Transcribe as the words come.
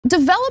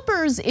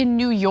developers in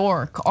New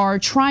York are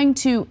trying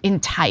to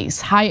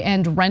entice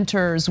high-end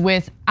renters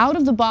with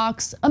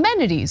out-of-the-box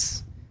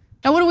amenities.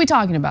 Now, what are we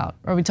talking about?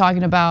 Are we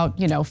talking about,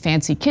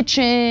 fancy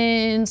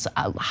kitchens,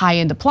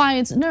 high-end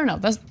appliances? No,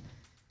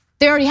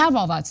 they already have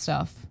all that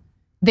stuff.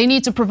 They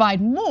need to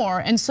provide more,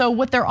 and so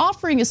what they're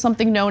offering is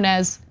something known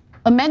as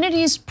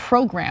amenities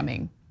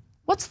programming.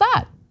 What's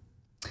that?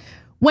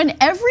 When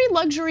every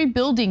luxury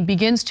building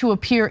begins to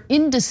appear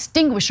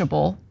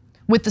indistinguishable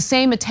with the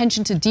same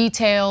attention to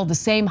detail, the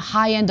same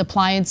high-end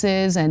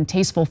appliances and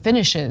tasteful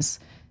finishes,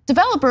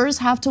 developers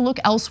have to look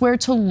elsewhere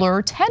to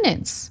lure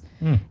tenants.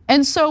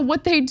 And so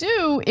what they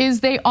do is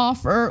they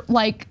offer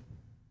like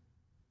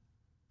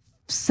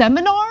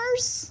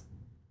seminars,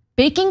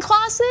 baking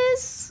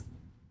classes,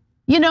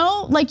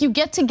 like you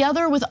get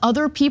together with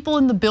other people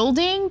in the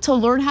building to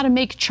learn how to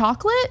make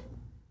chocolate.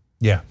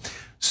 Yeah,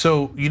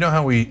 so you know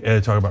how we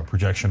talk about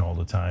projection all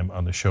the time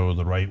on the show,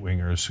 the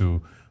right-wingers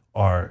who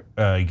are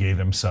gay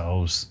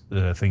themselves,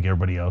 think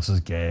everybody else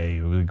is gay,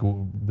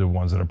 the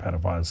ones that are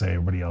pedophiles say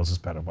everybody else is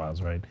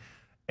pedophiles, right?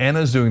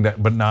 Anna's doing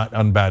that, but not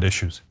on bad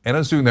issues.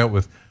 Anna's doing that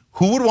with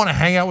who would want to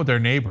hang out with their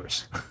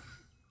neighbors?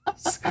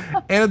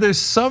 And there's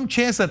some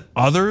chance that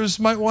others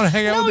might want to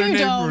hang out with their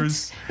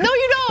neighbors. No,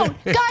 you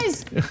don't.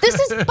 Guys, this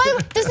is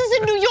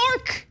in New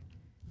York.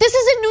 This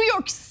is in New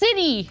York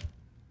City.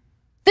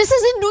 This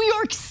is in New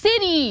York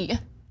City.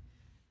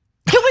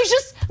 Can we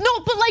just,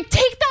 but like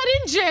take that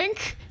in,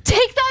 Cenk.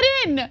 Take that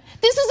in.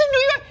 This is in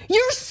New York.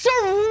 You're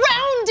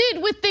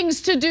surrounded with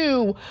things to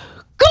do.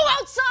 Go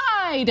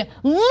outside,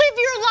 live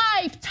your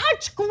life,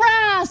 touch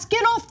grass,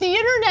 get off the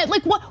internet.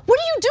 Like what are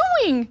you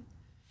doing?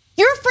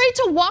 You're afraid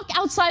to walk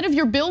outside of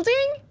your building?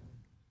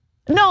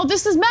 No,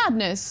 this is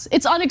madness.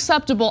 It's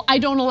unacceptable. I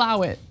don't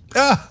allow it.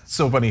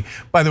 So funny.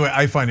 By the way,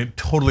 I find it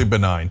totally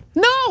benign.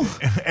 No.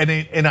 And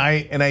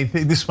I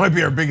think this might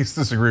be our biggest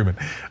disagreement.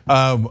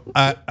 I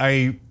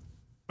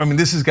mean,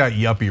 this has got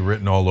yuppie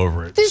written all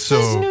over it. This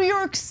is New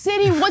York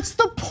City. What's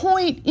the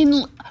point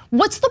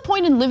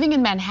in living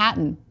in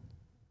Manhattan,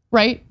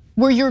 right?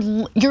 Where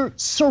you're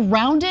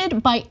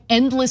surrounded by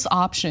endless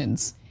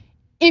options.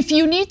 If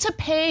you need to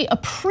pay a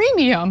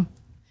premium,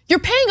 you're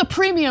paying a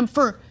premium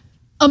for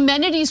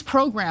amenities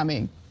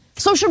programming.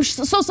 So some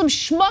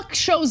schmuck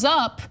shows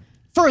up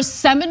for a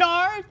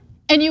seminar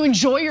and you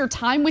enjoy your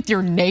time with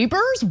your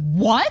neighbors?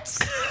 What?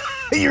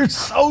 You're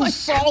so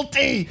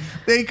salty.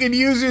 They can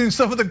use you in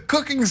some of the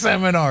cooking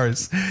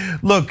seminars.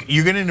 Look,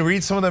 you're gonna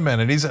read some of the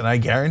amenities and I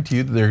guarantee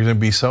you that there are gonna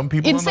be some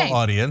people in the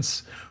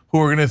audience who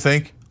are gonna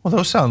think, well,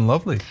 those sound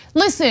lovely.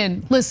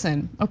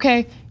 Listen,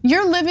 okay?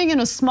 You're living in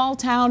a small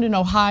town in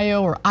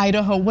Ohio or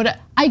Idaho,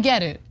 I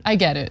get it,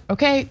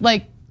 okay?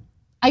 Like,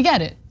 I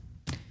get it.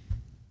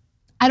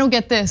 I don't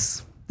get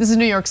this. This is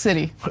New York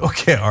City.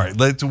 Okay, all right,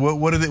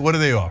 what are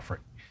they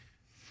offering?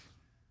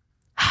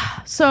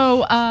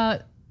 So,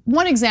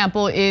 one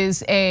example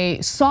is a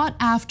sought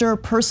after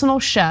personal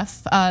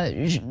chef.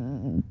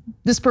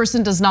 This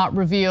person does not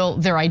reveal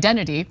their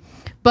identity,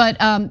 but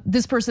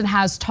this person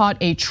has taught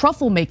a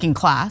truffle making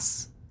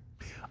class.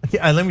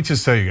 Yeah, let me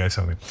just tell you guys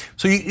something.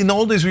 So in the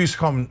old days, we used to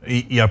call them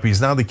yuppies.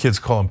 Now the kids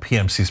call them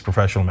PMCs,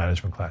 professional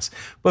management class.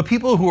 But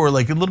people who are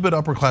like a little bit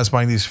upper class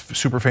buying these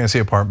super fancy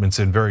apartments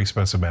in very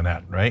expensive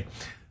Manhattan, right?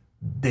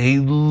 They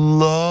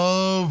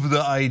love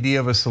the idea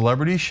of a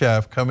celebrity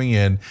chef coming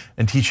in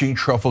and teaching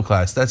truffle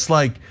class.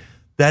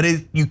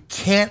 You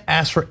can't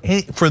ask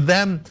for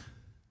them,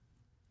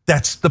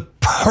 that's the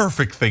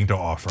perfect thing to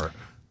offer.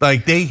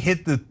 Like they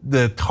hit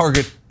the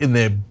target in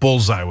the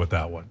bullseye with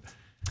that one.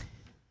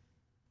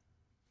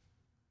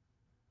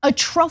 A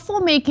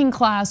truffle making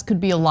class could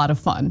be a lot of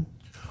fun.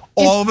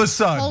 All of a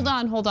sudden.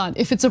 Hold on.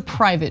 If it's a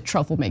private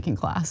truffle making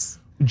class.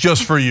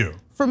 Just for you.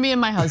 For me and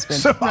my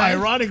husband. So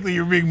ironically,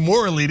 you're being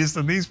more elitist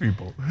than these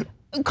people.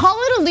 Call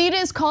it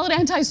elitist, call it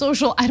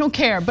antisocial, I don't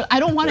care, but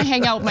I don't want to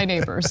hang out with my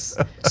neighbors.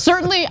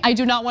 Certainly, I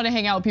do not want to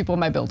hang out with people in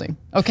my building,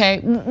 okay?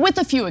 With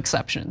a few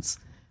exceptions.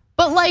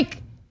 But like,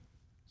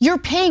 you're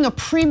paying a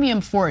premium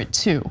for it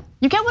too.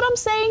 You get what I'm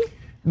saying?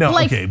 No,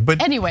 okay,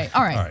 but. Anyway,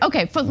 all right.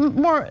 Okay, for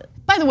more,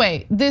 by the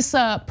way, this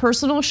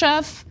personal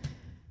chef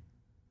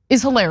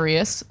is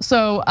hilarious.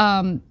 So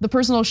the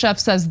personal chef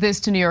says this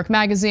to New York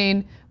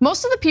Magazine.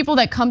 Most of the people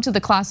that come to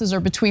the classes are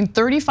between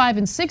 35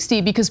 and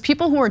 60 because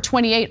people who are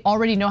 28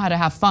 already know how to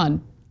have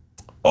fun.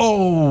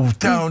 Oh,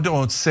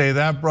 don't say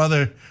that,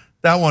 brother.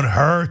 That one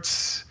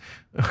hurts.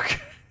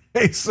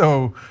 Okay,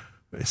 so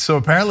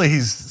apparently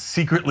he's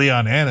secretly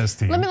on Anna's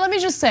team. Let me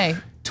just say,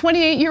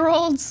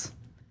 28-year-olds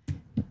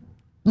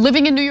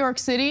living in New York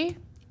City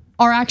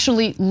are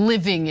actually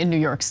living in New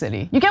York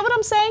City. You get what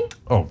I'm saying?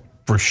 Oh,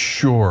 for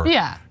sure.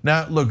 Yeah.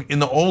 Now, look, in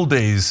the old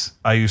days,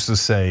 I used to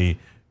say,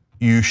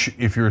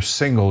 if you're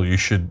single, you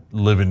should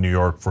live in New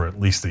York for at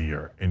least a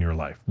year in your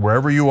life.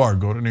 Wherever you are,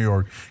 go to New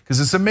York because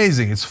it's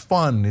amazing. It's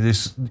fun.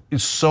 It's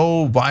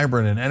so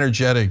vibrant and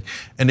energetic.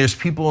 And there's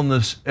people in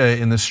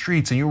the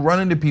streets, and you run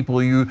into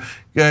people. You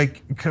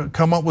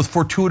come up with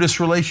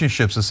fortuitous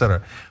relationships,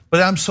 etc.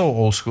 But I'm so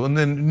old school. And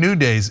then new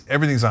days,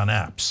 everything's on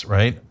apps,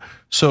 right?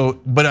 So,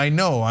 but I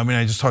know, I mean,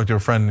 I just talked to a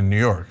friend in New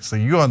York. So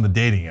you go on the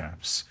dating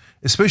apps,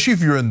 especially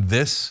if you're in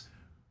this,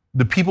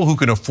 the people who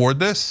can afford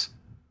this,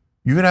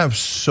 you're gonna have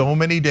so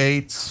many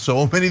dates,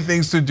 so many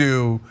things to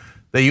do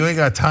that you ain't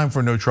got time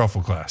for no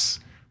truffle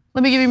class.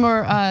 Let me give you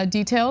more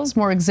details,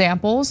 more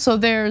examples. So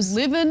there's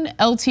Livin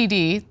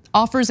Ltd.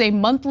 offers a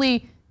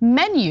monthly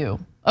menu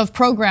of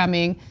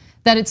programming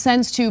that it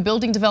sends to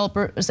building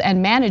developers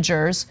and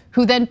managers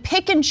who then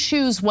pick and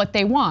choose what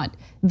they want.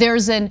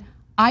 There's an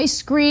I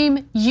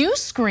Scream, You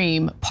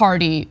Scream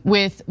party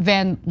with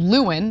Van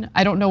Leeuwen.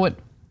 I don't know what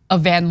a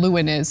Van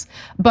Leeuwen is,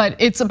 but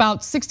it's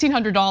about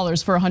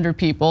 $1,600 for 100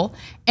 people.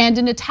 And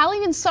an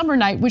Italian summer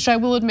night, which I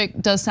will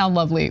admit does sound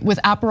lovely, with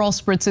Aperol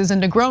spritzes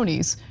and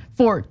Negronis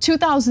for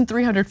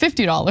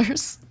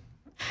 $2,350.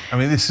 I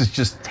mean, this is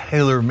just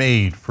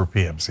tailor-made for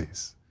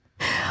PMCs.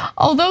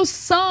 Although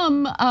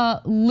some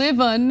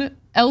Livin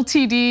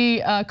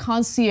Ltd.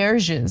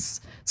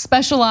 Concierges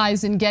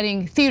specialize in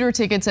getting theater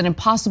tickets and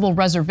impossible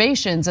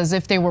reservations as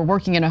if they were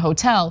working in a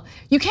hotel,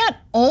 you can't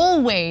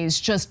always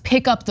just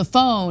pick up the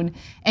phone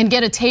and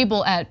get a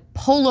table at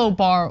Polo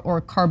Bar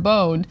or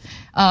Carbone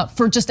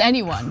for just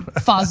anyone,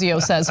 Fazio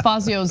says.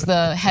 Fazio's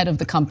the head of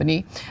the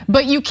company.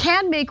 But you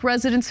can make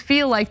residents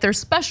feel like they're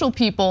special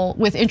people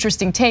with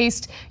interesting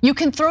taste. You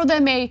can throw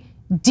them a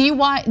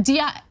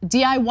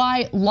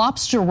DIY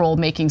lobster roll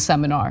making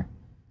seminar.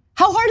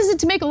 How hard is it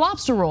to make a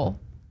lobster roll?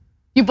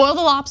 You boil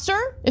the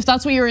lobster, if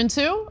that's what you're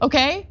into,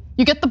 okay?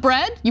 You get the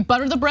bread, you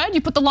butter the bread,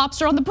 you put the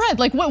lobster on the bread.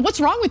 Like,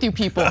 what's wrong with you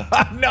people?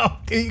 No,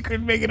 you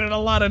could make it in a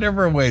lot of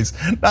different ways.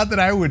 Not that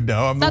I would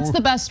know. That's the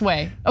best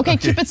way. Okay,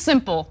 keep it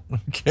simple.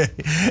 Okay,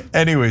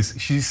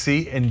 anyways,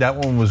 and that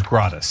one was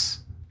gratis.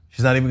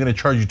 She's not even gonna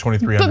charge you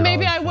 $2,300. But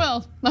maybe I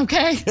will,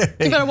 okay?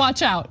 You better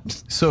watch out.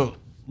 So,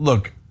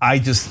 look, I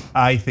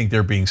think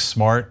they're being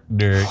smart.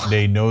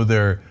 They know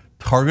their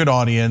target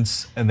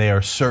audience and they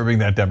are serving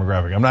that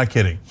demographic. I'm not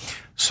kidding.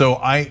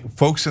 So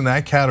folks in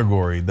that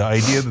category, the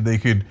idea that they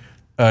could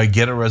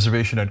get a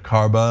reservation at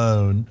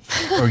Carbone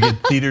or get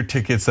theater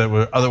tickets that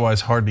were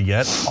otherwise hard to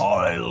get, oh,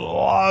 I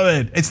love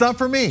it. It's not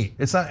for me.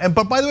 It's not.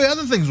 But by the way,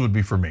 other things would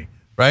be for me,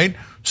 right?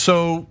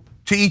 So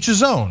to each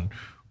his own.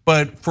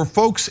 But for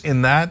folks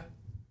in that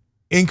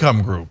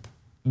income group,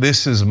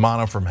 this is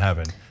manna from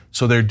heaven.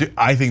 So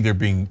I think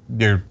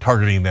they're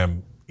targeting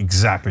them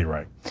exactly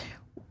right.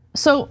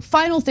 So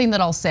final thing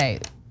that I'll say.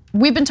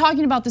 We've been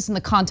talking about this in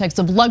the context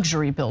of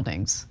luxury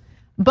buildings,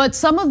 but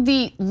some of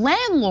the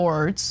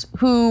landlords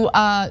who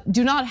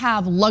do not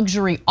have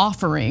luxury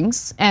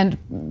offerings and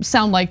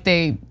sound like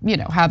they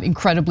have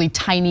incredibly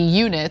tiny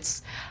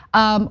units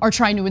are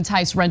trying to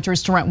entice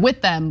renters to rent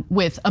with them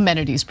with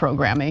amenities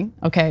programming,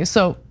 okay?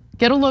 So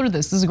get a load of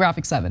this is a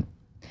graphic 7.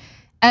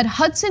 At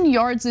Hudson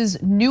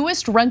Yards'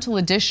 newest rental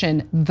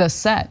edition, The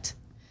Set,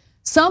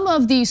 some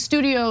of these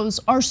studios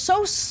are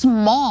so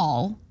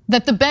small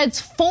that the beds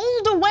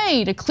fold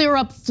away to clear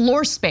up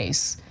floor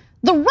space.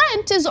 The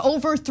rent is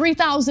over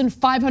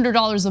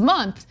 $3,500 a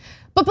month,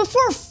 but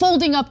before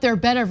folding up their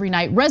bed every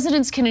night,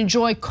 residents can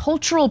enjoy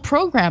cultural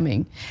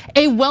programming.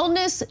 A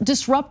wellness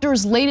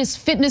disruptor's latest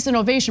fitness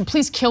innovation.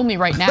 Please kill me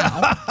right now.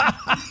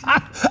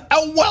 A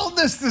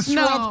wellness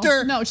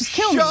disruptor? No, just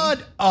kill me.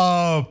 Shut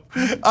up.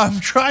 I'm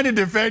trying to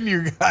defend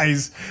you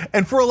guys.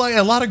 And for a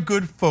lot of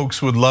good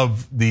folks would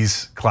love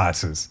these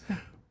classes.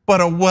 But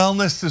a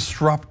wellness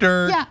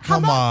disruptor? Yeah,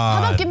 come on.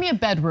 How about give me a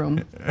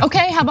bedroom?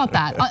 Okay, how about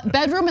that?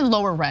 Bedroom and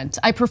lower rent.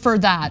 I prefer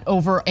that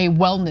over a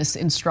wellness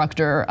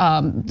instructor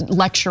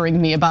lecturing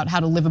me about how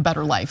to live a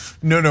better life.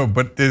 No,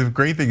 but the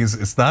great thing is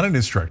it's not an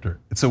instructor,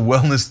 it's a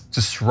wellness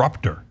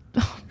disruptor.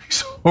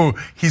 So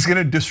he's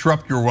gonna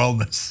disrupt your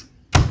wellness.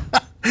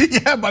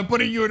 Yeah, by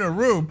putting you in a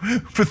room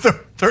for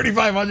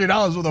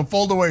 $3,500 with a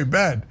fold-away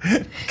bed.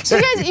 So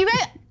you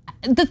guys.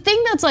 The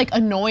thing that's like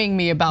annoying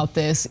me about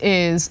this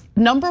is,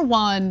 number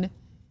one,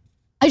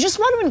 I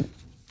want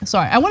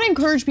to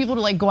encourage people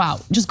to like go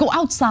out, just go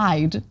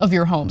outside of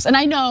your homes. And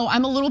I know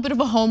I'm a little bit of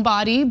a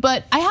homebody,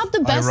 but I have the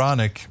best.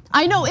 Ironic.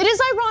 I know it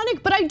is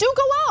ironic, but I do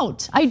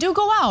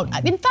go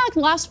out. In fact,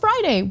 last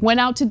Friday,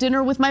 went out to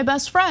dinner with my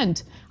best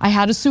friend. I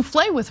had a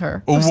souffle with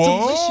her. It was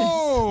delicious.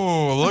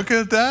 Whoa, look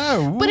at that.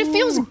 Ooh. But it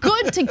feels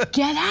good to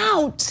get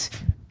out.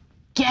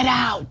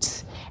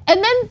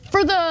 And then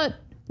for the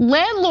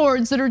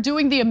landlords that are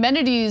doing the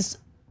amenities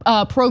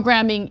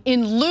programming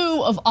in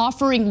lieu of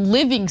offering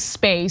living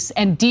space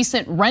and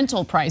decent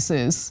rental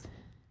prices,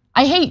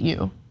 I hate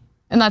you,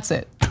 and that's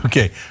it.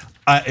 Okay,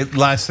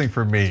 last thing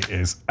for me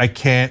is I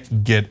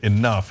can't get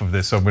enough of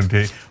this. I'm going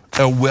to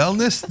tell you, a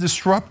wellness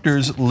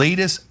disruptor's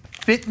latest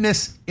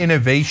fitness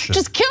innovation.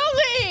 Just kill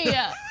me.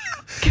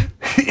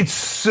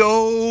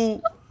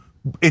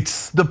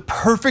 It's the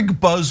perfect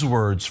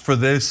buzzwords for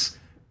this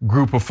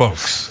group of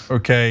folks,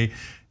 okay?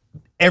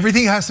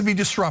 Everything has to be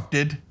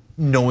disrupted.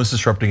 no one's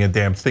disrupting a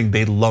damn thing.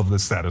 They love the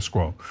status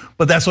quo.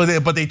 But that's why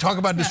they talk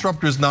about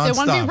disruptors nonstop. They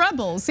want to be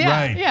rebels,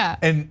 right. yeah.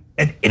 And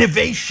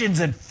innovations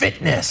and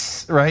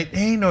fitness, right?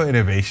 Ain't no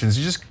innovations.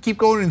 You just keep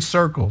going in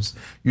circles.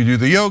 You do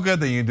the yoga,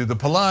 then you do the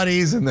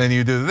Pilates, and then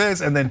you do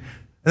this, and then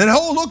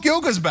oh look,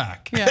 yoga's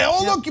back. Yeah,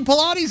 oh look,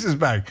 Pilates is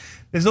back.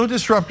 There's no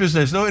disruptors,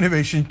 there's no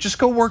innovation. Just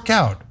go work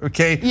out,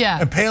 okay? Yeah.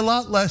 And pay a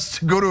lot less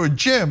to go to a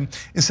gym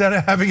instead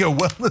of having a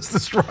wellness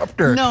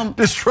disruptor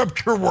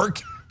disrupt your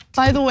workout.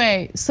 By the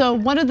way, so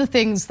one of the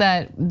things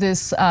that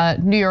this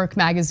New York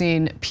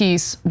Magazine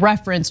piece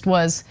referenced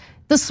was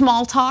the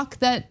small talk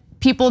that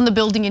people in the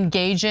building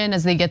engage in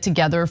as they get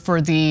together for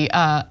the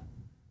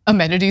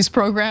amenities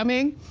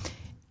programming.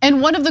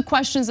 And one of the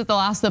questions that they'll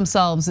ask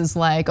themselves is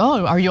like,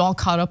 oh, are you all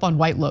caught up on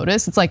White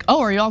Lotus? It's like, oh,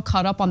 are you all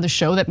caught up on the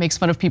show that makes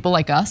fun of people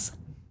like us?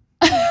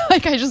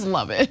 Like, I just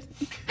love it.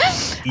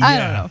 I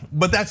don't know.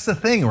 But that's the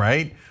thing,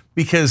 right?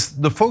 Because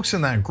the folks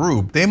in that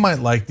group, they might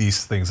like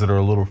these things that are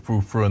a little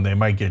frou-frou, and they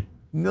might get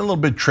a little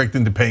bit tricked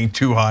into paying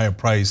too high a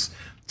price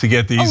to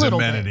get these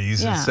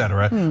amenities,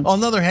 etc. On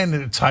the other hand,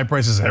 it's high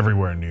prices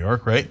everywhere in New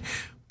York, right?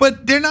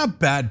 But they're not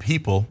bad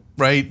people,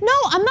 right? No,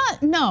 I'm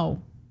not,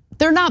 no.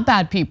 They're not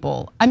bad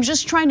people. I'm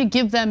just trying to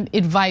give them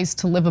advice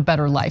to live a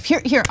better life.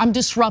 Here, I'm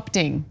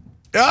disrupting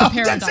the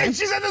paradigm. That's it,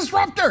 she's a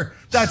disruptor.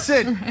 That's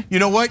it. Right. You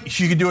know what?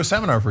 She could do a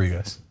seminar for you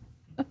guys.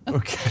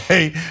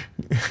 Okay.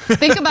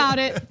 Think about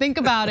it, think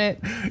about it.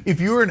 If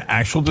you were an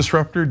actual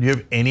disruptor, do you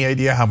have any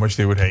idea how much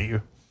they would hate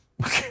you?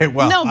 Okay,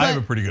 well, no, I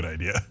have a pretty good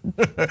idea.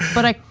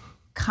 But I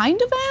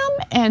kind of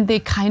am, and they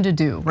kind of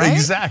do, right?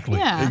 Exactly,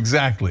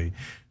 exactly.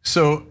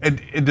 So a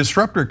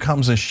disruptor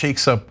comes and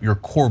shakes up your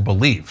core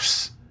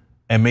beliefs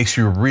and makes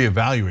you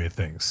reevaluate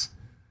things.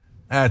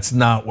 That's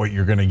not what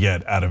you're gonna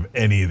get out of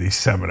any of these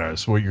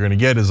seminars. What you're gonna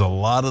get is a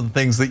lot of the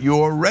things that you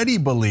already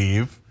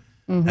believe,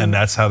 and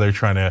that's how they're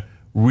trying to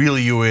reel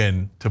you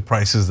in to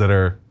prices that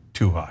are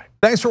too high.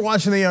 Thanks for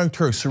watching The Young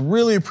Turks,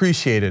 really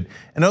appreciate it.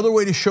 Another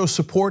way to show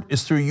support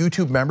is through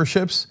YouTube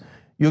memberships.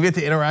 You'll get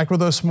to interact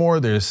with us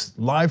more. There's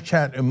live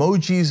chat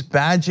emojis,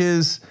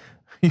 badges.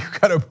 You've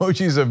got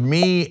emojis of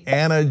me,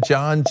 Anna,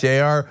 John,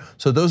 JR,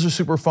 so those are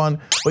super fun.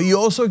 But you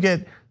also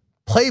get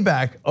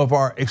playback of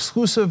our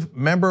exclusive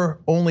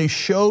member-only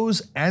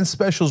shows and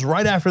specials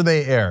right after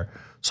they air.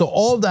 So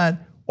all of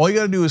that, all you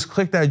gotta do is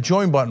click that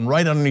join button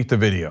right underneath the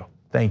video.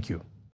 Thank you.